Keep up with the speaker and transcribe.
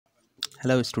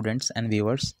Hello, students and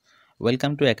viewers.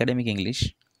 Welcome to Academic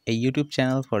English, a YouTube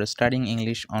channel for studying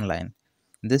English online.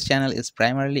 This channel is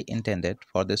primarily intended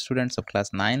for the students of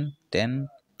class 9, 10,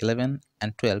 11,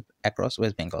 and 12 across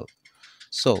West Bengal.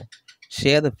 So,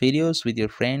 share the videos with your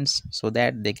friends so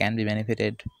that they can be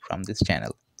benefited from this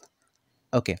channel.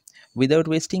 Okay, without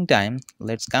wasting time,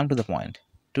 let's come to the point.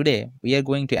 Today, we are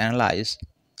going to analyze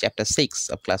chapter 6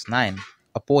 of class 9,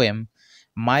 a poem,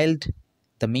 Mild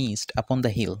the Mist Upon the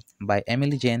Hill by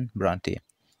Emily Jane Bronte.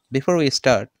 Before we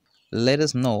start, let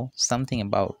us know something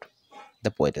about the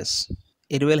poetess.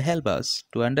 It will help us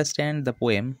to understand the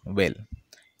poem well.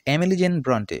 Emily gen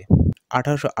ব্রন্টে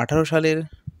 1818 সালের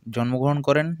জন্মগ্রহণ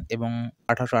করেন এবং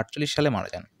 1848 সালে মারা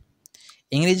যান।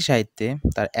 ইংরেজি সাহিত্যে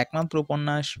তার একমাত্র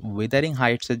উপন্যাস উইদারিং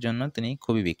হাইটসের জন্য তিনি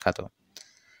খুবই বিখ্যাত।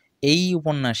 এই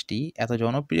উপন্যাসটি এত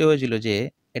জনপ্রিয় হয়েছিল যে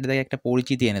এটা তাকে একটা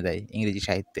পরিচিতি এনে দেয় ইংরেজি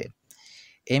সাহিত্যে।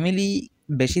 এমিলি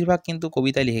বেশিরভাগ কিন্তু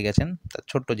কবিতা লিখে গেছেন তার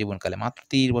ছোট্ট জীবনকালে, মাত্র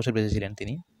 30 বছর বেঁচে ছিলেন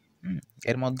তিনি।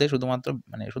 এর মধ্যে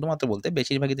শুধুমাত্র বলতে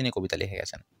বেশিরভাগই তিনি কবিতা লিখে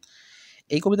গেছেন।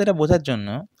 এই কবিতাটা বোঝার জন্য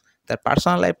তার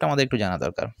পার্সোনাল লাইফটা আমাদের একটু জানা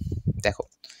দরকার। দেখো,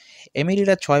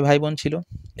 এমিলিরা 6 ভাই বোন ছিল,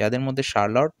 যাদের মধ্যে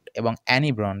শার্লট এবং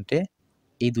অ্যানি ব্রন্টে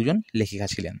এই দুজন লেখিকা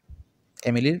ছিলেন,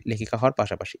 এমিলির লেখিকা হওয়ার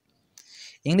পাশাপাশি।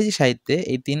 ইংরেজি সাহিত্যে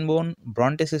এই 3 বোন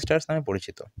ব্রন্টে সিস্টার্স নামে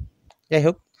পরিচিত। যাই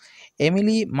হোক,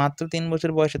 এমিলি মাত্র 3 বছর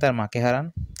বয়সে তার মাকে হারান।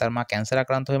 তার মা ক্যান্সার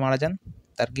আক্রান্ত হয়ে মারা যান।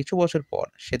 তার কিছু বছর পর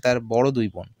সে তার বড় 2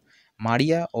 বোন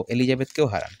মারিয়া ও এলিজাবেথকেও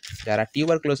হারান, যারা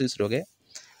টিউবারকুলোসিস রোগে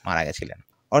মারা গেছিলেন।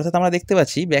 অর্থাৎ আমরা দেখতে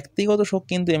পাচ্ছি ব্যক্তিগত শোক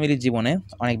কিন্তু এমিলির জীবনে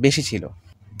অনেক বেশি ছিল।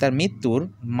 তার মৃত্যুর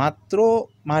মাত্র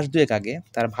মাস 2 আগে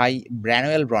তার ভাই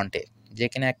ব্র্যানুয়েল ব্রন্টে, যে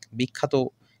কিনা এক বিখ্যাত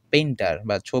পেইন্টার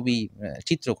বা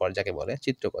চিত্রকর যাকে বলে,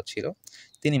 চিত্রকর ছিল,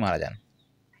 তিনি মারা যান।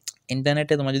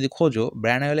 ইন্টারনেটে তোমরা যদি খোঁজো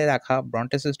ব্র্যানুয়েলের আঁকা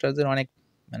ব্রন্টে সিস্টার্সদের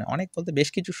অনেক বলতে বেশ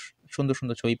কিছু সুন্দর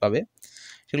সুন্দর ছবি পাবে,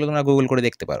 সেগুলো তোমরা গুগল করে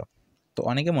দেখতে পারো। তো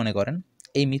অনেকে মনে করেন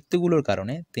এই মৃত্যুগুলোর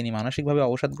কারণে তিনি মানসিকভাবে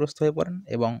অবসাদগ্রস্ত হয়ে পড়েন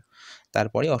এবং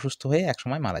তারপরে অসুস্থ হয়ে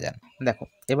একসময় মারা যান। দেখো,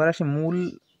 এবার আসি মূল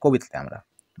কবিতাতে। আমরা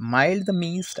mild the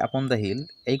mist upon the hill,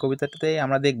 এই কবিতাটাতে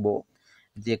আমরা দেখব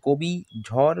যে কবি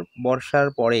ঝড় বর্ষার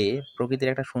পরে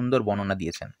প্রকৃতির একটা সুন্দর বর্ণনা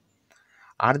দিয়েছেন।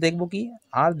 আর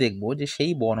দেখব যে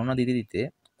সেই বর্ণনা দিতে দিতে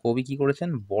কবি কি করেছেন,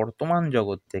 বর্তমান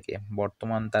জগৎ থেকে,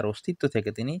 বর্তমান তার অস্তিত্ব থেকে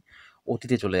তিনি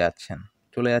অতীতে চলে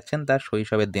যাচ্ছেন তার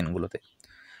শৈশবের দিনগুলোতে।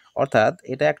 অর্থাৎ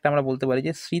এটা একটা আমরা বলতে পারি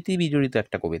যে স্মৃতি বিজড়িত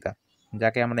একটা কবিতা,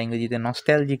 যাকে আমরা ইংরেজিতে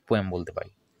নস্টালজিক পোয়েম বলতে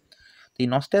পারি। তো এই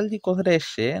নস্টালজিক কথাটা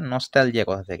এসছে নস্টালজিয়া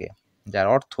কথা থেকে, যার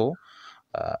অর্থ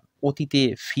অতীতে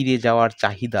ফিরে যাওয়ার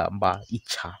চাহিদা বা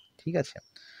ইচ্ছা। ঠিক আছে,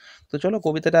 তো চলো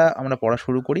কবিতাটা আমরা পড়া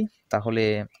শুরু করি, তাহলে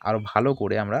আরো ভালো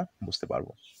করে আমরা বুঝতে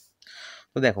পারবো।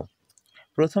 তো দেখো,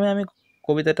 প্রথমে আমি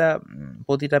কবিতাটার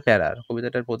প্রতিটা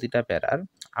প্যারার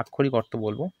আক্ষরিক অর্থ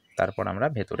বলবো, তারপর আমরা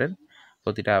ভেতরের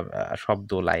প্রতিটা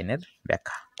শব্দ লাইনের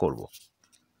ব্যাখ্যা করব।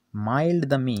 Mild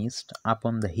the mist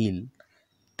upon the hill,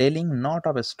 telling not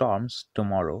of storms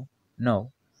tomorrow. No,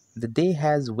 the day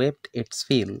has wept its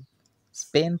fill,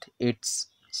 spent its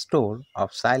store of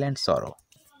silent sorrow.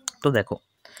 তো দেখো,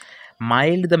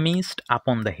 mild the mist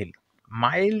upon the hill,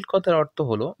 mild কথার অর্থ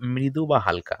হলো মৃদু বা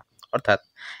হালকা, অর্থাৎ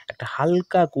একটা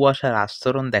হালকা কুয়াশার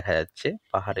আস্তরণ দেখা যাচ্ছে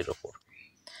পাহাড়ের ওপর।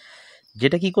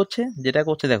 যেটা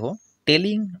করছে দেখো,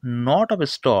 telling not of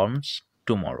storms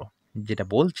tomorrow, যেটা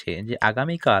বলছে যে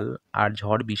আগামীকাল আর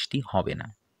ঝড় বৃষ্টি হবে না।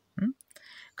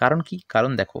 কারণ কি?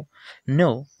 কারণ দেখো, know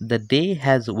the day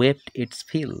has wept it's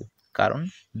feel, কারণ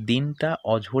দিনটা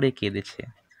অঝরে কেঁদেছে।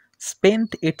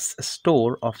 Spent it's store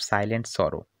of silent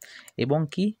সরো, এবং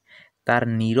কি তার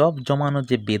নীরব জমানো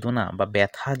যে বেদনা বা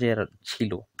ব্যথা যে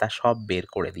ছিল তা সব বের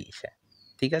করে দিয়েছে।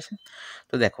 ঠিক আছে,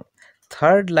 তো দেখো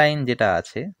থার্ড লাইন যেটা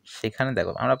আছে সেখানে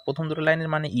দেখো, আমরা প্রথম দুটো লাইনের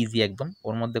মানে ইজি একদম,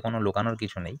 ওর মধ্যে কোনো লোকানোর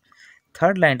কিছু নেই।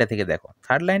 থার্ড লাইনটা থেকে দেখো,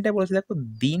 থার্ড লাইনটা বলেছে দেখো,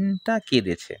 দিনটা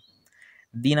কেঁদেছে।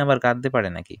 দিন আবার কাঁদতে পারে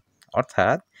নাকি?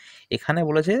 অর্থাৎ এখানে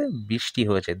বলেছে বৃষ্টি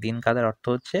হয়েছে, দিন কাঁদার অর্থ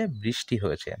হচ্ছে বৃষ্টি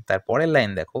হয়েছে। তার পরের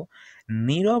লাইন দেখো,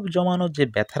 নীরব জমানোর যে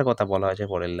ব্যথার কথা বলা হয়েছে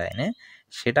পরের লাইনে,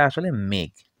 সেটা আসলে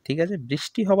মেঘ। ঠিক আছে,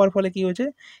 বৃষ্টি হবার ফলে কি হয়েছে,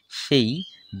 সেই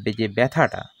যে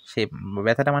ব্যথাটা, সে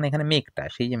ব্যথাটা মানে এখানে মেঘটা,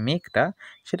 সেই যে মেঘটা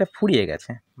সেটা ফুরিয়ে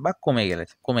গেছে বা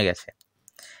কমে গেছে।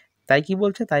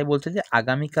 তাই বলছে যে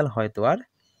আগামীকাল হয়তো আর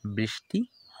বৃষ্টি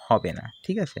হবে না।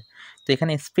 ঠিক আছে, তো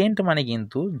এখানে স্পেন্ট মানে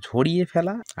কিন্তু ঝরিয়ে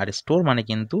ফেলা, আর স্টোর মানে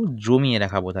কিন্তু জমিয়ে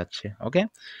রাখা বোঝাচ্ছে। ওকে,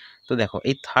 তো দেখো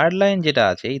এই থার্ড লাইন যেটা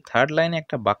আছে, এই থার্ড লাইনে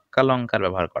একটা বাক্যালঙ্কার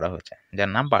ব্যবহার করা হয়েছে, যার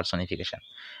নাম পার্সনিফিকেশন।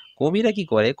 কবিরা কি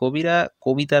করে, কবিরা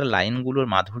কবিতার লাইনগুলোর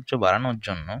মাধুর্য বাড়ানোর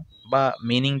জন্য বা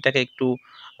মিনিংটাকে একটু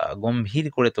গম্ভীর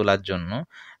করে তোলার জন্য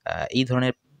এই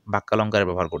ধরনের বাক্যালঙ্কার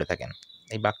ব্যবহার করে থাকেন।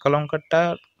 এই বাক্যালঙ্কারটা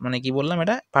মানে কি বললাম,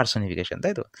 এটা পার্সনিফিকেশন,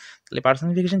 তাই তো? তাহলে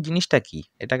পার্সনিফিকেশন জিনিসটা কি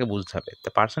এটাকে বুঝতে হবে। তো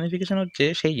পার্সনিফিকেশন হচ্ছে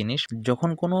সেই জিনিস যখন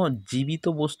কোনো জীবিত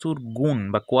বস্তুর গুণ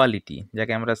বা কোয়ালিটি,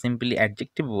 যাকে আমরা সিম্পলি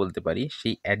অ্যাডজেক্টিভ বলতে পারি,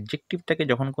 সেই অ্যাডজেক্টিভটাকে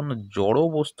যখন কোনো জড়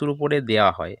বস্তুর উপরে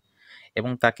দেওয়া হয়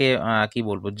এবং তাকে কি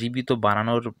বলবো, জীবিত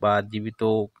বানানোর বা জীবিত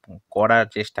করার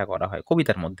চেষ্টা করা হয়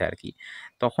কবিতার মধ্যে আর কি,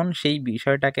 তখন সেই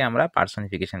বিষয়টাকে আমরা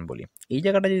পার্সনিফিকেশন বলি। এই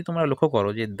জায়গাটা যদি তোমরা লক্ষ্য করো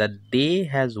যে the day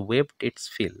has waved it's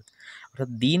feel, অর্থাৎ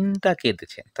দিনটা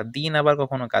কেঁদেছে। তা দিন আবার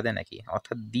কখনো কাঁদে নাকি?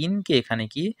 অর্থাৎ দিনকে এখানে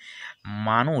কি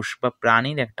মানুষ বা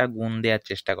প্রাণীর একটা গুণ দেওয়ার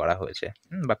চেষ্টা করা হয়েছে,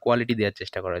 বা কোয়ালিটি দেওয়ার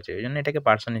চেষ্টা করা হয়েছে, এই জন্য এটাকে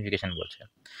পার্সনিফিকেশন বলছে।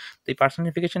 তো এই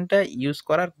পার্সনিফিকেশনটা ইউজ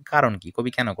করার কারণ কি,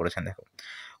 কবি কেন করেছেন? দেখো,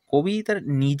 কবি তার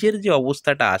নিজের যে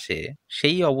অবস্থাটা আছে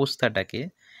সেই অবস্থাটাকে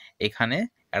এখানে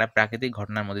একটা প্রাকৃতিক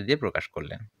ঘটনার মধ্যে দিয়ে প্রকাশ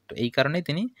করলেন। তো এই কারণেই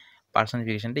তিনি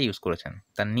পার্সনিফিকেশনটা ইউজ করেছেন।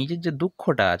 তার নিজের যে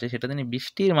দুঃখটা আছে সেটা তিনি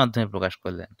বৃষ্টির মাধ্যমে প্রকাশ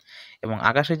করলেন, এবং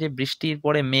আকাশে যে বৃষ্টির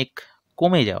পরে মেঘ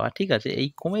কমে যাওয়া, ঠিক আছে, এই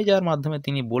কমে যাওয়ার মাধ্যমে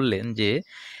তিনি বললেন যে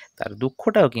তার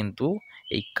দুঃখটাও কিন্তু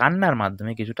এই কান্নার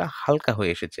মাধ্যমে কিছুটা হালকা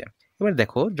হয়ে এসেছে। এবার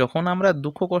দেখো, যখন আমরা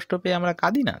দুঃখ কষ্ট পেয়ে আমরা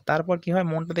কাঁদি না, তারপর কি হয়,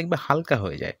 মনটা দেখবে হালকা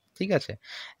হয়ে যায়। ঠিক আছে?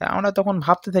 আমরা তখন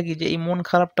ভাবতে থাকি যে এই মন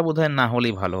খারাপটা বোধহয় না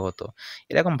হলেই ভালো হতো।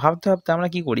 এরকম ভাবতে, ভাবতে আমরা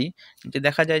কি করি, যে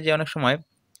দেখা যায় যে অনেক সময়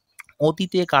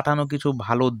অতীতে কাটানো কিছু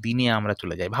ভালো দিনে আমরা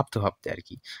চলে যাই ভাবতে, ভাবতে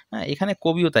আরকি। হ্যাঁ? এখানে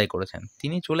কবিও তাই করেছেন।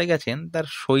 তিনি চলে গেছেন তার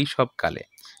শৈশবকালে।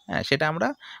 হ্যাঁ? সেটা আমরা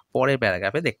পরের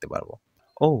প্যারাগ্রাফে দেখতে পারবো।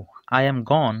 Oh, I am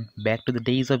gone back to the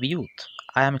days of youth.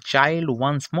 I am a child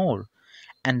once more,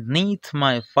 and 'neath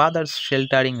my father's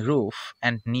sheltering roof,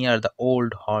 and near the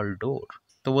old hall door.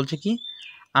 তো বলছে কি?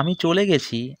 আমি চলে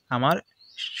গেছি আমার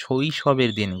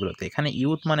শৈশবের দিনগুলোতে। এখানে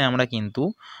ইউথ মানে আমরা কিন্তু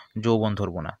যৌবন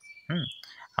ধরবো না। হুম?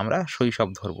 আমরা শৈশব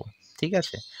ধরবো। ঠিক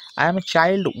আছে? I am a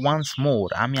child once more.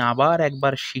 আমি আবার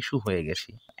একবার শিশু হয়ে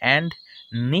গেছি। And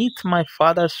 'neath my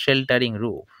father's sheltering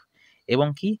roof. এবং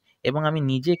কি? এবং আমি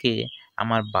নিজেকে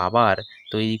আমার বাবার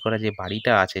তৈরি করা যে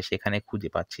বাড়িটা আছে সেখানে খুঁজে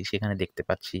পাচ্ছি, সেখানে দেখতে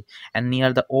পাচ্ছি। And near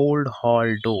the old hall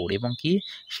door. এবং কি?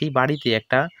 সেই বাড়িতে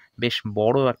একটা বেশ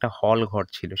বড় একটা হল ঘর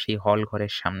ছিল। সেই হল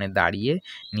ঘরের সামনে দাঁড়িয়ে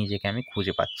নিজেকে আমি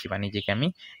খুঁজে পাচ্ছি বা নিজেকে আমি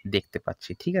দেখতে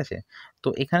পাচ্ছি। ঠিক আছে? তো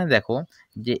এখানে দেখো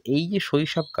যে এই যে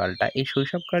শৈশবকালটা, এই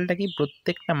শৈশবকালটা কি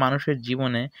প্রত্যেকটা মানুষের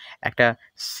জীবনে একটা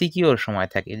সিকিউর সময়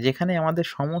থাকে। যেখানে আমাদের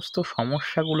সমস্ত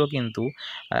সমস্যাগুলো কিন্তু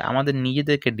আমাদের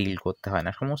নিজেদেরকে ডিল করতে হয়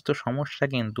না। সমস্ত সমস্যা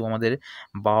কিন্তু আমাদের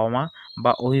বাবা-মা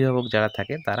বা অভিভাবক যারা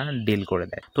থাকে তারা ডিল করে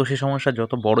দেয়। তো সে সমস্যা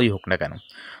যত বড়ই হোক না কেন।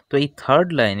 তো এই 3rd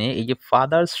লাইনে এই যে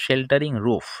ফাদারস শেল্টারিং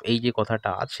রুফ, এই যে কথাটা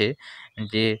আছে,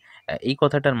 যে এই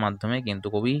কথাটার মাধ্যমে কিন্তু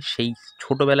কবি সেই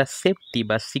ছোটবেলার সেফটি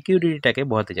বা সিকিউরিটিটাকে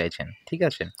বোঝাতে চাইছেন। ঠিক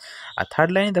আছে? আর 3rd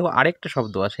লাইনে দেখো আরেকটা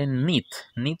শব্দ আছে নিথ।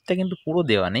 নিথটা কিন্তু পুরো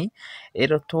দেওয়া নেই। এর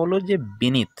অর্থ হলো যে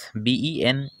বিনিথ,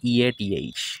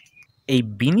 BENEATH। এই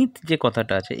বিনিথ যে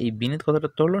কথাটা আছে, এই বিনিথ কথাটার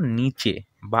অর্থ হলো নিচে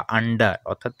বা আন্ডার।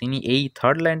 অর্থাৎ তিনি এই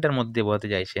 3rd লাইনটার মধ্যে বোঝাতে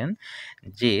চাইছেন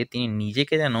যে তিনি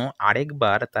নিজেকে যেন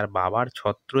আরেকবার তার বাবার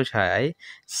ছত্রছায়ায়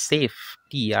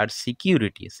সেফটি আর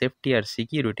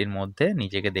সিকিউরিটির মধ্যে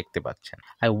নিজেকে দেখতে পাচ্ছেন।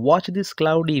 I watch this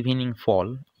cloudy evening fall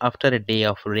after a day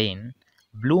of rain,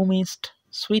 blue mist,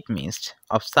 sweet mist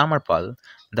of summer pearl,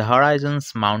 the horizon's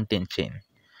mountain chain.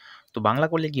 তো বাংলা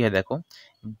করলে কি হয় দেখো,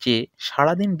 যে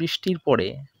সারাদিন বৃষ্টির পরে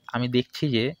আমি দেখছি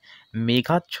যে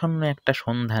মেঘাচ্ছন্ন একটা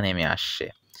সন্ধ্যা নেমে আসছে।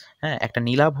 হ্যাঁ? একটা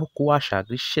নীলাভ কুয়াশা,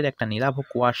 গ্রীষ্মের একটা নীলাভ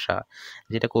কুয়াশা,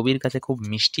 যেটা কবির কাছে খুব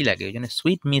মিষ্টি লাগে, ওইজন্য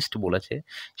সুইট মিস্ট বলেছে।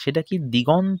 সেটা কি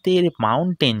দিগন্তের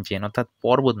মাউন্টেন চেন, অর্থাৎ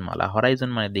পর্বতমালা। হরাইজন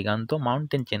মানে দিগন্ত,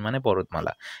 মাউন্টেন চেন মানে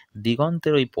পর্বতমালা।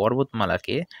 দিগন্তের ওই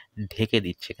পর্বতমালাকে ঢেকে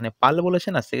দিচ্ছে। এখানে পাল বলেছে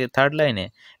না 3rd লাইনে,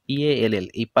 PALL,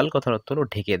 এই পাল কথার অর্থ হলো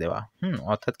ঢেকে দেওয়া।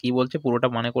 অর্থাৎ কি বলছে, পুরোটা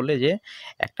মনে করলে যে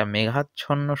একটা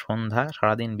মেঘাচ্ছন্ন সন্ধ্যা,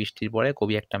 সারাদিন বৃষ্টির পরে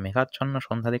কবি একটা মেঘাচ্ছন্ন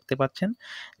সন্ধ্যা দেখতে পাচ্ছেন,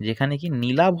 যেখানে কি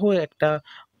নীলাভ একটা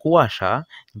কুয়াশা,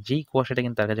 যেই কুয়াশাটা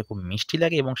কিন্তু তার কাছে খুব মিষ্টি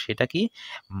লাগে, এবং সেটা কি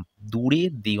উম দূরে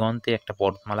দিগন্তে একটা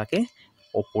পর্বতমালাকে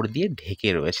ওপর দিয়ে ঢেকে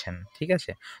রয়েছেন। ঠিক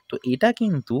আছে? তো এটা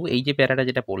কিন্তু এই যে প্যারাটা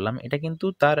যেটা পড়লাম, এটা কিন্তু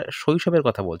তার শৈশবের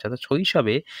কথা বলছে। অর্থাৎ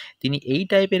শৈশবে তিনি এই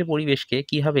টাইপের পরিবেশকে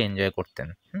কিভাবে এনজয় করতেন।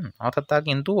 অর্থাৎ তার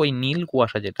কিন্তু ওই নীল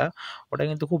কুয়াশা যেটা, ওটা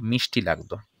কিন্তু খুব মিষ্টি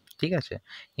লাগতো। ঠিক আছে?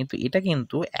 কিন্তু এটা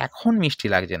কিন্তু এখন মিষ্টি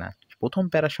লাগছে না। ১ম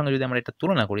প্যারার সঙ্গে যদি আমরা এটা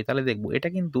তুলনা করি তাহলে দেখব এটা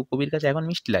কিন্তু কবির কাছে এখন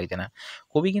মিষ্টি লাগছে না।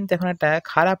 কবি কিন্তু এখন একটা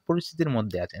খারাপ পরিস্থিতির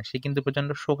মধ্যে আছেন। সে কিন্তু প্রচণ্ড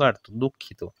শোকার্ত,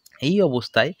 দুঃখিত। এই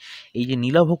অবস্থায় এই যে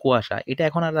নীলাভ কুয়াশা, এটা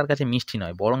এখন আর তার কাছে মিষ্টি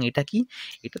নয়। বরং এটা কি?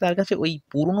 এটা তার কাছে ওই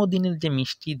পুরোনো দিনের যে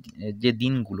মিষ্টি যে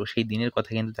দিনগুলো, সেই দিনের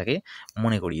কথা কিন্তু তাকে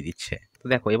মনে করিয়ে দিচ্ছে। তো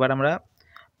দেখো, এবার আমরা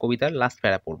কবিতার লাস্ট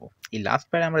প্যারা পড়ব। এই লাস্ট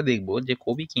প্যারায় আমরা দেখব যে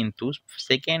কবি কিন্তু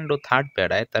 2nd ও 3rd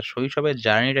প্যারায় তার শৈশবের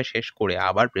জার্নিটা শেষ করে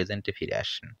আবার প্রেজেন্টে ফিরে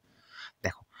আসছেন।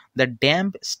 দেখো, "The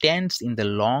damp stands in the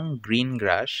long green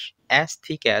grass as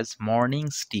thick as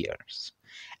morning's tears.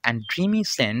 And dreamy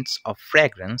cents of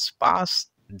fragrance pass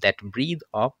that breathe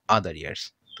of other years.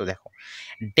 তো দেখো,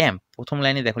 ড্যাম্প প্রথম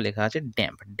লাইনে দেখো লেখা আছে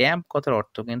ড্যাম্প। ড্যাম্প কথার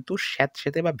অর্থ কিন্তু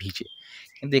স্যাঁতসেঁতে বা ভিজে।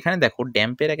 কিন্তু এখানে দেখো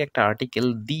ড্যাম্পের আগে একটা আর্টিকেল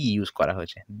দি ইউজ করা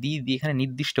হয়েছে। দি দিয়ে এখানে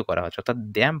নির্দিষ্ট করা হয়েছে, অর্থাৎ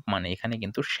ড্যাম্প মানে এখানে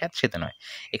কিন্তু স্যাঁতসেঁতে নয়।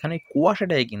 এখানে ওই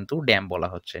কুয়াশাটাকে কিন্তু ড্যাম্প বলা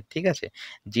হচ্ছে, ঠিক আছে?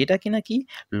 যেটা কিনা কি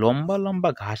লম্বা, লম্বা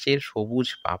ঘাসের সবুজ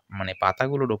মানে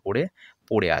পাতাগুলোর উপরে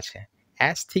পড়ে আছে।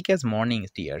 As thick as morning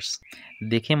tears.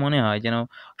 দেখে মনে হয় যেন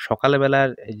সকালবেলার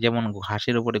যেমন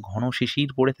ঘাসের উপরে ঘন শিশির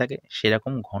পড়ে থাকে,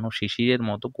 সেরকম ঘন শিশিরের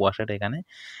মতো কুয়াশাটা এখানে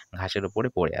ঘাসের উপরে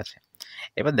পড়ে আছে।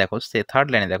 এবার দেখো থার্ড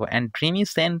লাইনে দেখো, and dreamy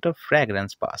Saint of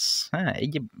fragrance pass. হ্যাঁ, এই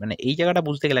যে মানে এই জায়গাটা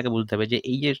বুঝতে গেলে আগে বুঝতে হবে যে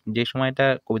এই যে যে সময়টা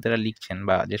কবিতাটা লিখছেন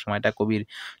বা যে সময়টা কবির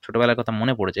ছোটবেলার কথা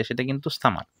মনে পড়েছে সেটা কিন্তু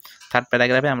সামার। থার্ড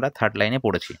প্যারাগ্রাফে আমরা থার্ড লাইনে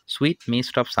পড়েছি সুইট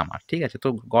মিস্ট অফ সামার, ঠিক আছে? তো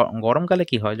গরমকালে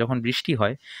কি হয়, যখন বৃষ্টি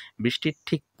হয়, বৃষ্টির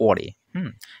ঠিক পরে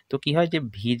তো কি হয় যে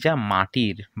ভেজা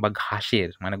মাটির বা ঘাসের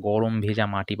মানে গরম ভেজা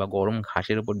মাটি বা গরম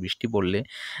ঘাসের উপর বৃষ্টি পড়লে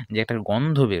যে একটা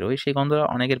গন্ধ বেরোয়, সেই গন্ধটা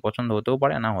অনেকের পছন্দ হতেও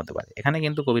পারে, নাও হতে পারে। এখানে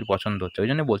কিন্তু কবির পছন্দ হচ্ছে। ওই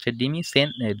জন্য বলছে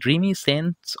ড্রিমি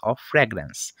সেন্স অফ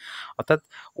ফ্র্যাগ্রেন্স, অর্থাৎ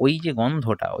ওই যে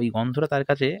গন্ধটা, ওই গন্ধটা তার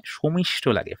কাছে সুমিষ্ট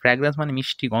লাগে। ফ্র্যাগ্রেন্স মানে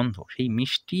মিষ্টি গন্ধ। সেই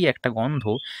মিষ্টি একটা গন্ধ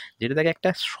যেটা তাকে একটা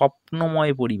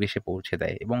স্বপ্নময় পরিবেশে পৌঁছে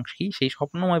দেয়, এবং সেই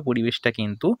স্বপ্নময় পরিবেশটা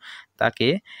কিন্তু তাকে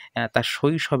তার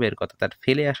শৈশবের কথা, তার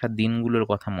ফেলে আসা দিনগুলোর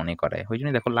কথা মনে করায়। ওই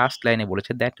জন্য দেখো লাস্ট লাইনে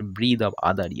বলেছে that breathe of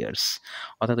other years,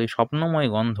 অর্থাৎ ওই স্বপ্নময়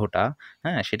গন্ধটা,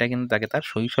 সেটা কিন্তু তাকে তার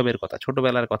শৈশবের কথা,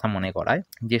 ছোটবেলার কথা মনে করায়,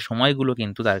 যে সময়গুলো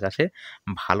কিন্তু তার কাছে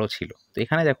ভালো ছিল। তো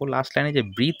এখানে দেখো লাস্ট লাইনে যে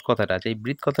ব্রিথ কথাটা আছে, এই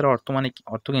ব্রিথ কথাটার অর্থ মানে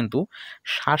অর্থ কিন্তু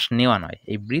শ্বাস নেওয়া নয়।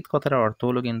 এই ব্রিথ কথাটার অর্থ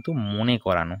হলো কিন্তু মনে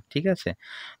করানো, ঠিক আছে?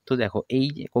 তো দেখো এই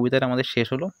যে কবিতাটা আমাদের শেষ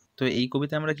হলো। তো এই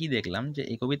কবিতা আমরা কি দেখলাম, যে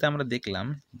এই কবিতা আমরা দেখলাম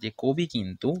যে কবি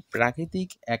কিন্তু প্রাকৃতিক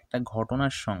একটা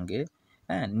ঘটনার সঙ্গে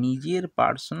নিজের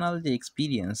পার্সোনাল যে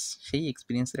এক্সপিরিয়েন্স, সেই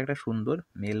এক্সপিরিয়েন্সের একটা সুন্দর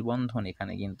মেলবন্ধন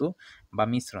এখানে কিন্তু, বা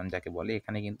মিশ্রণ যাকে বলে,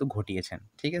 এখানে কিন্তু ঘটিয়েছেন,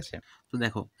 ঠিক আছে? তো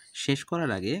দেখো, শেষ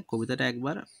করার আগে কবিতাটা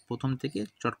একবার প্রথম থেকে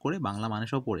চট করে বাংলা মানে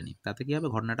সহ পড়ে নিই, তাতে কি হবে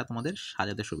ঘটনাটা তোমাদের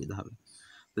সাজাতে সুবিধা হবে।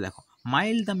 তো দেখো,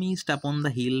 mild the mist upon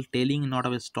the hill, telling not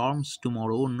of storms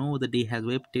tomorrow, no the day has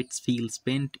wept its field,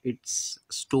 spent its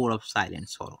store of silent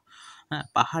sorrow। হ্যাঁ,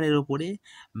 পাহাড়ের ওপরে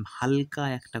হালকা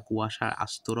একটা কুয়াশার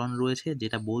আস্তরণ রয়েছে,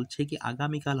 যেটা বলছে কি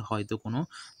আগামীকাল হয়তো কোনো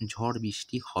ঝড়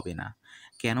বৃষ্টি হবে না।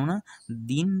 কেননা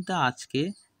দিনটা আজকে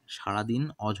সারাদিন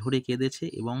অঝরে কেঁদেছে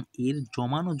এবং এর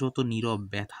জমানো যত নীরব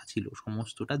ব্যথা ছিল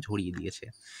সমস্তটা ঝরিয়ে দিয়েছে।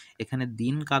 এখানে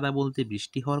দিন কাদা বলতে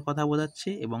বৃষ্টি হওয়ার কথা বোঝাচ্ছে,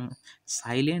 এবং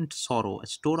সাইলেন্ট সরো,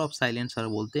 স্টোর অফ সাইলেন্ট সরো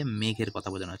বলতে মেঘের কথা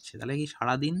বোঝানো হচ্ছে। তাহলে কি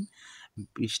সারাদিন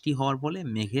বৃষ্টি হওয়ার ফলে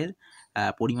মেঘের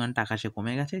পরিমাণটা আকাশে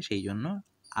কমে গেছে, সেই জন্য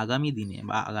আগামী দিনে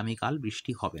বা আগামীকাল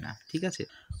বৃষ্টি হবে না, ঠিক আছে?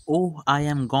 ও I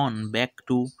am gone back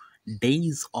to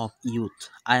days of youth,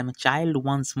 I M a child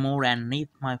once more and নিথ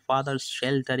my father's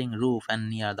sheltering roof and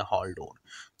near the hall ডোর।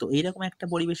 তো এইরকম একটা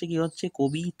পরিবেশে কি হচ্ছে,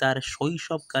 কবি তার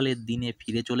শৈশবকালের দিনে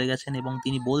ফিরে চলে গেছেন, এবং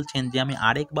তিনি বলছেন যে আমি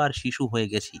আরেকবার শিশু হয়ে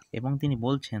গেছি, এবং তিনি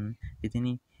বলছেন যে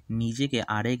তিনি নিজেকে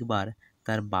আরেকবার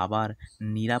তার বাবার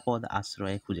নিরাপদ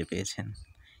আশ্রয়ে খুঁজে পেয়েছেন।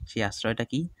 সেই আশ্রয়টা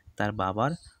কি? তার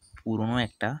বাবার পুরনো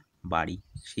একটা বাড়ি।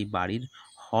 সেই বাড়ির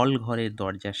হল ঘরের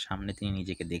দরজার সামনে তিনি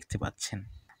নিজেকে দেখতে পাচ্ছেন।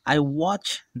 I watch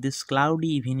this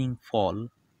cloudy evening fall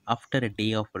after a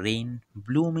day of rain,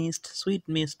 blue mist, sweet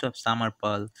mist of summer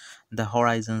pearl, the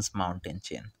horizon's mountain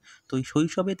chain। তো এই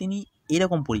শৈশবে তিনি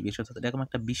এরকম পরিবেশ, অর্থাৎ এরকম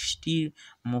একটা বৃষ্টির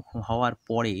মুখ হওয়ার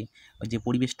পরে যে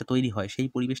পরিবেশটা তৈরি হয়, সেই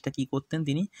পরিবেশটা কি করতেন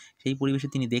তিনি? সেই পরিবেশে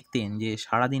তিনি দেখতেন যে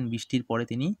সারাদিন বৃষ্টির পরে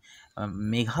তিনি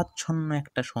মেঘাচ্ছন্ন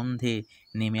একটা সন্ধে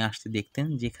নেমে আসতে দেখতেন,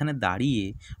 যেখানে দাঁড়িয়ে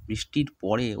বৃষ্টির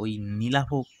পরে ওই নীলাভ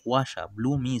কুয়াশা,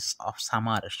 ব্লু মিস অফ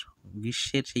সামার,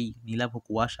 গ্রীষ্মের সেই নীলাভ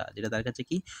কুয়াশা, যেটা তার কাছে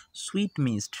কি সুইট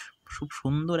মিস্ট, খুব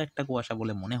সুন্দর একটা কুয়াশা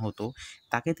বলে মনে হতো,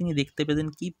 তাকে তিনি দেখতে পেতেন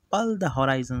কি পাল দ্য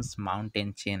হরাইজনস মাউন্টেন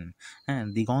চেন। হ্যাঁ,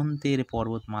 দিগন্তের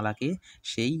পর্বতমালাকে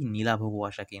সেই নীলাভ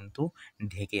কুয়াশা কিন্তু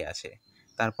ঢেকে আছে।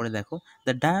 তারপরে দেখো,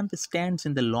 the damp stands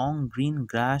in the long green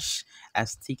glass as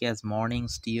thick as morning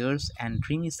stares and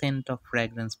dreamy Saint of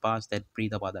fragrance pass that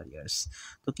breathe of other years.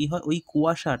 তো কী হয়, ওই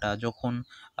কুয়াশাটা যখন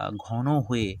ঘন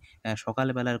হয়ে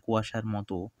সকালবেলার কুয়াশার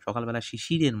মতো, সকালবেলা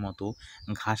শিশিরের মতো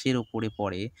ঘাসের ওপরে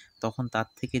পড়ে, তখন তার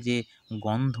থেকে যে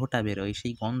গন্ধটা বেরোয়,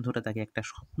 সেই গন্ধটা তাকে একটা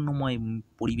স্বপ্নময়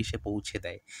পরিবেশে পৌঁছে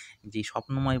দেয়। যে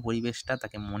স্বপ্নময় পরিবেশটা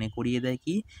তাকে মনে করিয়ে দেয়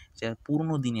কি, যে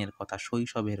পুরনো দিনের কথা,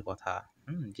 শৈশবের কথা,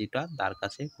 যেটা তার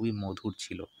কাছে খুবই মধুর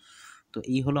ছিল। তো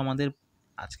এই হলো আমাদের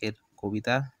আজকের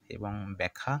কবিতা এবং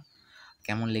ব্যাখ্যা।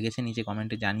 কেমন লেগেছে নিচে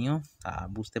কমেন্টে জানিও।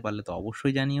 বুঝতে পারলে তো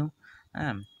অবশ্যই জানিও,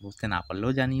 হ্যাঁ, বুঝতে না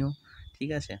পারলেও জানিও, ঠিক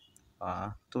আছে?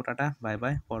 তো টাটা, বাই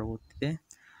বাই। পরবর্তীতে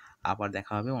আবার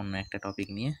দেখা হবে অন্য একটা টপিক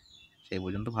নিয়ে। সেই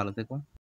পর্যন্ত ভালো থেকো।